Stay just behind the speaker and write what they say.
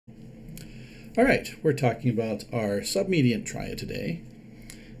All right, we're talking about our submediant triad today,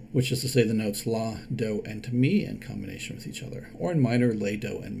 which is to say the notes la, do, and mi in combination with each other, or in minor, lay,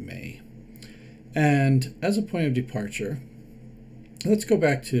 do, and may. And as a point of departure, let's go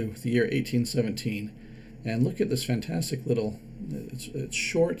back to the year 1817 and look at this fantastic little, it's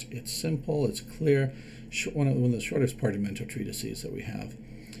short, it's simple, it's clear, one of the shortest Partimento treatises that we have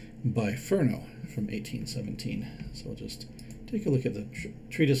by Furno from 1817. So we'll just take a look at the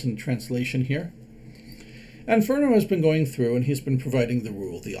treatise and translation here. And Furno has been going through and he's been providing the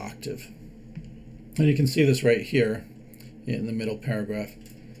rule, the octave. And you can see this right here in the middle paragraph.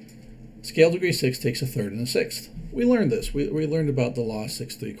 Scale degree 6 takes a third and a sixth. We learned this. We learned about the La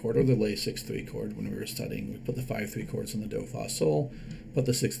 6/3 chord or the Lay 6/3 chord when we were studying. We put the 5/3 chords on the Do, Fa, Sol, put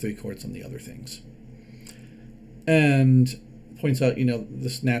the 6/3 chords on the other things. And points out,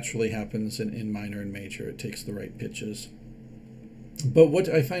 this naturally happens in minor and major. It takes the right pitches. But what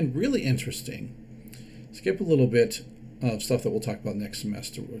I find really interesting, skip a little bit of stuff that we'll talk about next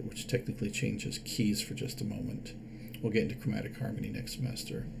semester, which technically changes keys for just a moment. We'll get into chromatic harmony next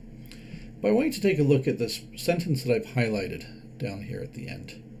semester. But I want you to take a look at this sentence that I've highlighted down here at the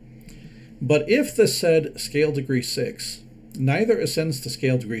end. But if the said scale degree 6 neither ascends to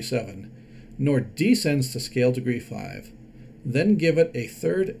scale degree 7, nor descends to scale degree 5, then give it a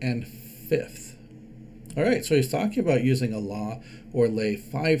third and fifth. All right, so he's talking about using a La or Lay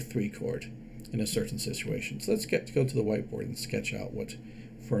 5/3 chord in a certain situation. So let's go to the whiteboard and sketch out what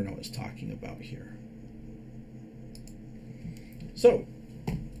Furno is talking about here. So,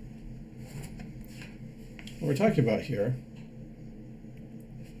 what we're talking about here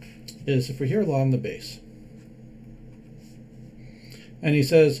is if we hear La on the bass, and he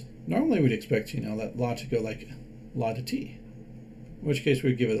says, normally we'd expect, that La to go like La to T, in which case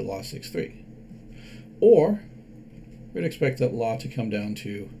we'd give it a La 6/3. Or we'd expect that La to come down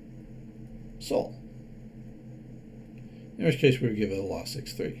to Sol, in which case we would give it a La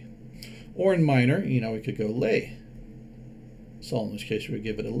 6/3. Or in minor, we could go Lay Sol, in which case we would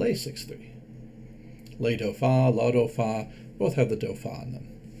give it a Lay 6/3. Lay, Do, Fa, La, Do, Fa, both have the Do, Fa in them.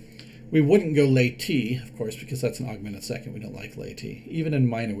 We wouldn't go Lay T, of course, because that's an augmented second. We don't like Lay T. Even in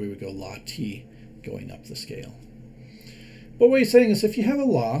minor, we would go La T going up the scale. But what he's saying is if you have a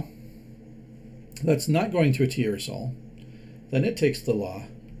La that's not going to a T or a Sol, then it takes the La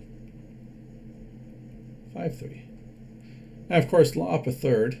 5/3. Now, of course, La up a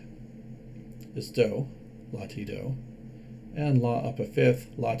third is Do, La Ti Do, and La up a fifth,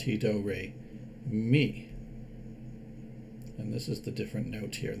 La Ti Do Re Mi. And this is the different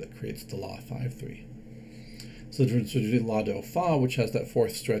note here that creates the La 5/3. So the difference between La Do Fa, which has that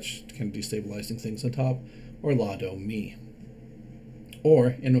fourth stretch kind of destabilizing things on top, or La Do Mi.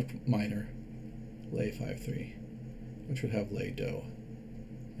 Or in a minor, Lay 5/3, which would have Lay Do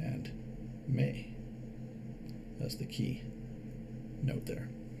and May as the key note there.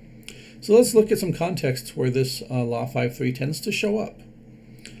 So let's look at some contexts where this La 5/3 tends to show up.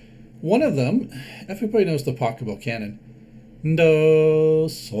 One of them, everybody knows the Pachelbel canon. Do,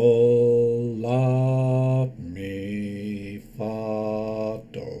 Sol, La, Mi, Fa,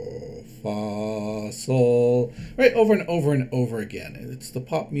 Do, Fa, Sol. Right, over and over and over again. It's the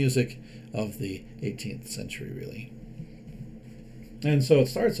pop music of the 18th century, really. And so it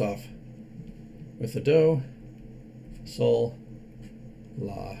starts off with the Do, Sol,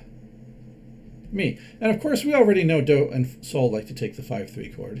 La, Mi. And of course, we already know Do and Sol like to take the 5/3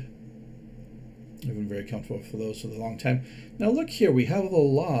 chord. I've been very comfortable for those for a long time. Now look here, we have a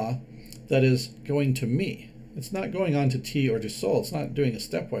La that is going to Mi. It's not going on to T or to Sol. It's not doing a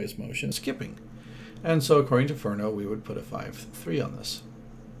stepwise motion. It's skipping. And so according to Furno, we would put a 5/3 on this.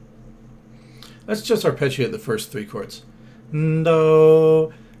 Let's just arpeggiate the first three chords.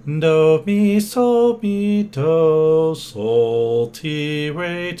 Do, Do, Mi, Sol, Mi, Do, Sol, Ti,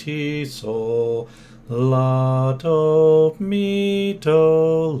 Re, Ti, Sol, La, Do, Mi,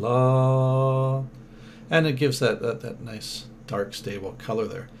 Do, La. And it gives that nice, dark, stable color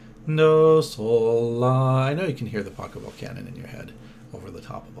there. Do, Sol, La. I know you can hear the Pachelbel canon in your head over the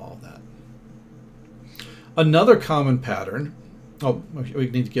top of all of that. Another common pattern, oh, we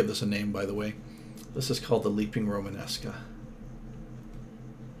need to give this a name, by the way. This is called the leaping Romanesca.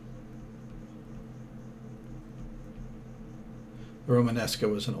 The Romanesca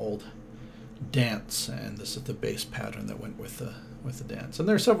was an old dance, and this is the bass pattern that went with the dance. And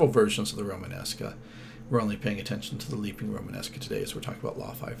there are several versions of the Romanesca. We're only paying attention to the leaping Romanesca today as we're talking about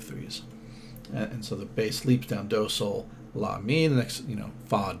La 5/3s. And so the bass leaps down Do, Sol, La, Mi. The next,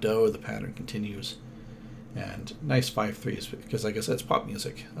 Fa, Do, the pattern continues. And nice 5/3s, because like I said, it's pop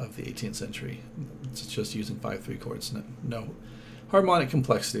music of the 18th century. It's just using 5/3 chords, no harmonic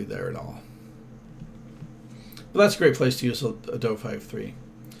complexity there at all. But that's a great place to use a Do 5-3.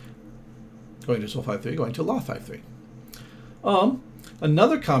 Going to Sol 5-3, going to La 5-3.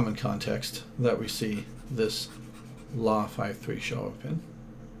 Another common context that we see this La 5-3 show up in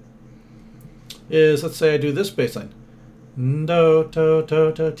is, let's say I do this bass line. Do, do,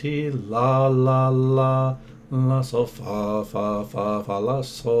 do, do, ti, la, la, la, la, sol, fa, fa, fa, fa, la,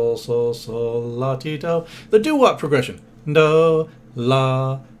 sol, sol, sol, la, ti, do. The doo-wop progression. Do,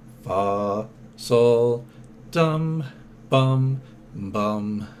 la, fa, sol, dum, bum,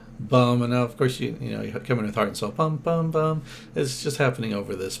 bum, bum. And now, of course, you come in with heart and soul. Bum, bum, bum. It's just happening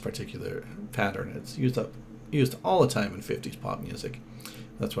over this particular pattern. It's used all the time in 50s pop music.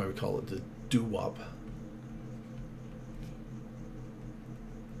 That's why we call it the doo-wop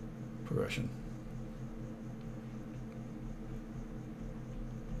progression.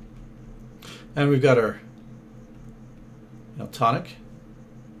 And we've got our tonic,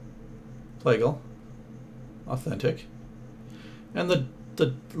 plagal, authentic, and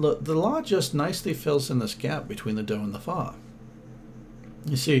the La just nicely fills in this gap between the Do and the Fa.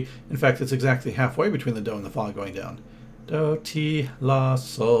 You see, in fact, it's exactly halfway between the Do and the Fa going down. Do, ti, la,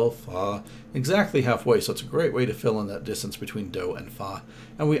 sol, fa. Exactly halfway, so it's a great way to fill in that distance between Do and Fa.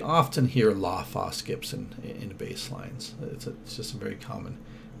 And we often hear La, Fa skips in bass lines. It's just a very common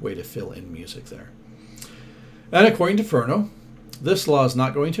way to fill in music there. And according to Ferno, this La is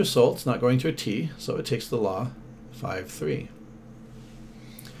not going to a Sol, it's not going to a T, so it takes the La 5-3.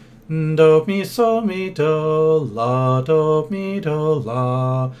 Do, mi, sol, mi, do, la, fa,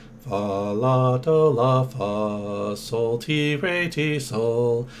 la, do, la, fa, sol, ti, re, ti,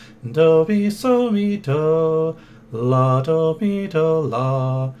 sol, do, mi, sol, mi, do, la,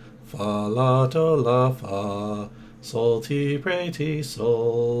 fa, la, do, la, fa, sol, ti, re, ti,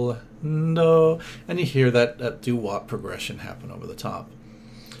 sol, do. And you hear that doo-wop progression happen over the top.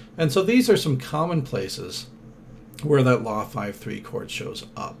 And so these are some common places where that La 5-3 chord shows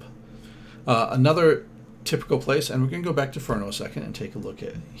up. Another typical place, and we're going to go back to Ferno a second and take a look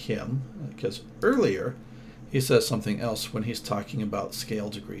at him, because earlier he says something else when he's talking about scale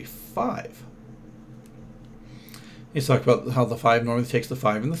degree 5. He's talking about how the 5 normally takes the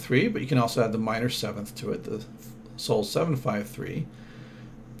 5 and the 3, but you can also add the minor 7th to it, the Sol 7-5-3,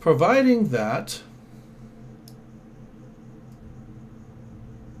 providing that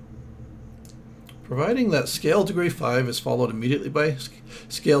scale degree 5 is followed immediately by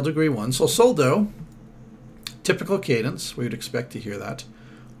scale degree 1. So Sol Do, typical cadence, we would expect to hear that.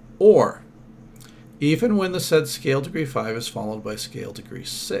 Or, even when the said scale degree 5 is followed by scale degree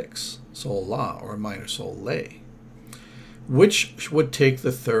 6, Sol La, or minor Sol Le, which would take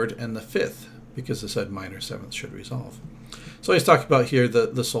the 3rd and the 5th, because the said minor 7th should resolve. So he's talking about here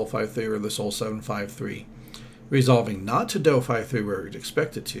the Sol 5-3 or the Sol 7-5-3, resolving not to Do 5-3 where we'd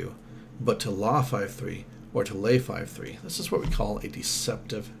expect it to, but to La 5-3 or to Le 5-3. This is what we call a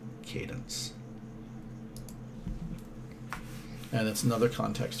deceptive cadence. And it's another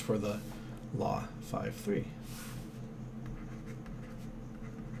context for the La 5-3.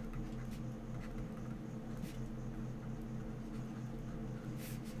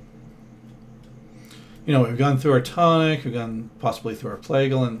 We've gone through our tonic, we've gone possibly through our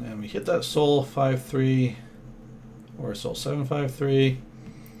plagal, and we hit that Sol 5-3 or Sol 7-5-3.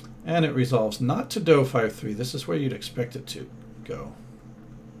 And it resolves not to Do 5-3. This is where you'd expect it to go.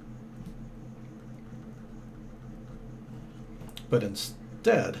 But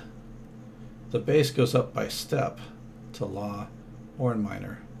instead, the bass goes up by step to La, or in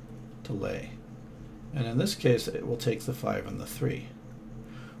minor, to Le. And in this case, it will take the 5 and the 3.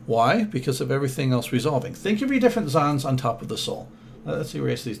 Why? Because of everything else resolving. Think of your different zons on top of the Sol. Let's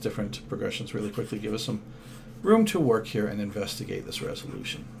erase these different progressions really quickly. Give us some room to work here and investigate this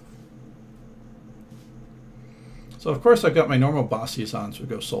resolution. So of course I've got my normal bossy zons. We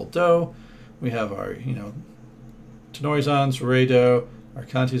go Sol Do. We have our tenori zons, Re Do, our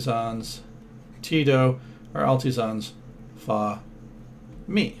canti zons, Ti Do, our alti zons, Fa,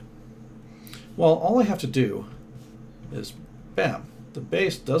 Mi. Well, all I have to do is bam. The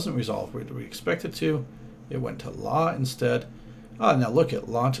bass doesn't resolve where we expect it to. It went to La instead. Now look at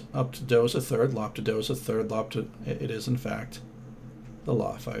La up to Do is a 3rd, La up to Do is a 3rd, La up to it is in fact the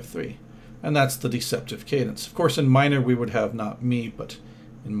La 5-3. And that's the deceptive cadence. Of course, in minor we would have not Mi, but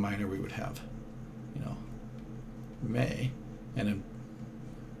in minor we would have, Me, and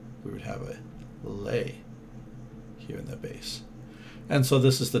we would have a Le here in the bass. And so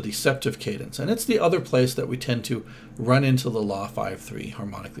this is the deceptive cadence. And it's the other place that we tend to run into the La 5-3,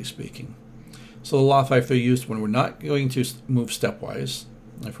 harmonically speaking. So the La 5-3 used when we're not going to move stepwise.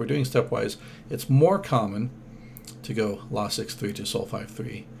 If we're doing stepwise, it's more common to go La 6-3 to Sol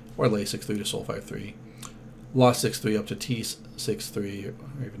 5-3, or Le 6-3 to Sol 5-3, La 6-3 up to T6-3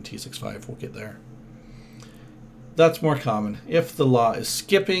 or even T6-5. We'll get there. That's more common. If the La is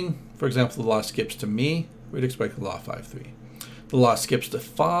skipping, for example, the La skips to Mi, we'd expect the La 5-3. The La skips to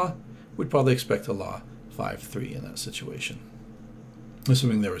Fa, we'd probably expect a La 5-3 in that situation,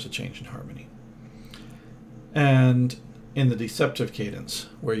 assuming there was a change in harmony. And in the deceptive cadence,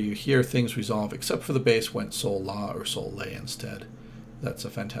 where you hear things resolve except for the bass went Sol La or Sol La instead, that's a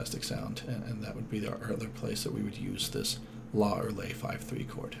fantastic sound, and that would be our other place that we would use this La or La 5-3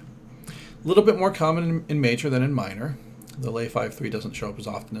 chord. A little bit more common in major than in minor. The La 5-3 doesn't show up as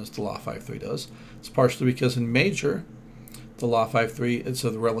often as the La 5-3 does. It's partially because in major, the La 5-3 is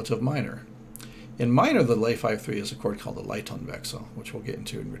a relative minor. In minor, the La 5-3 is a chord called the Leitonwechsel, which we'll get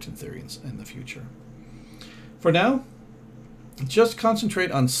into in written theory in the future. For now, just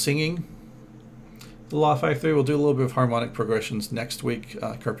concentrate on singing the La 5-3. We'll do a little bit of harmonic progressions next week.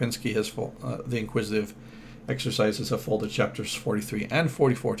 Karpinski has the inquisitive exercises have folded chapters 43 and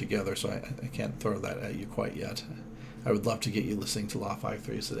 44 together, so I can't throw that at you quite yet. I would love to get you listening to La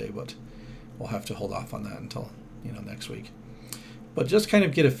 5-3s today, but we'll have to hold off on that until next week. But just kind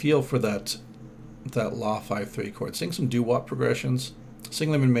of get a feel for that La 5-3 chord. Sing some doo-wop progressions.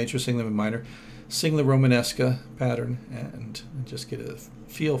 Sing them in major, sing them in minor. Sing the Romanesca pattern, and just get a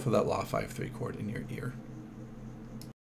feel for that La 5-3 chord in your ear.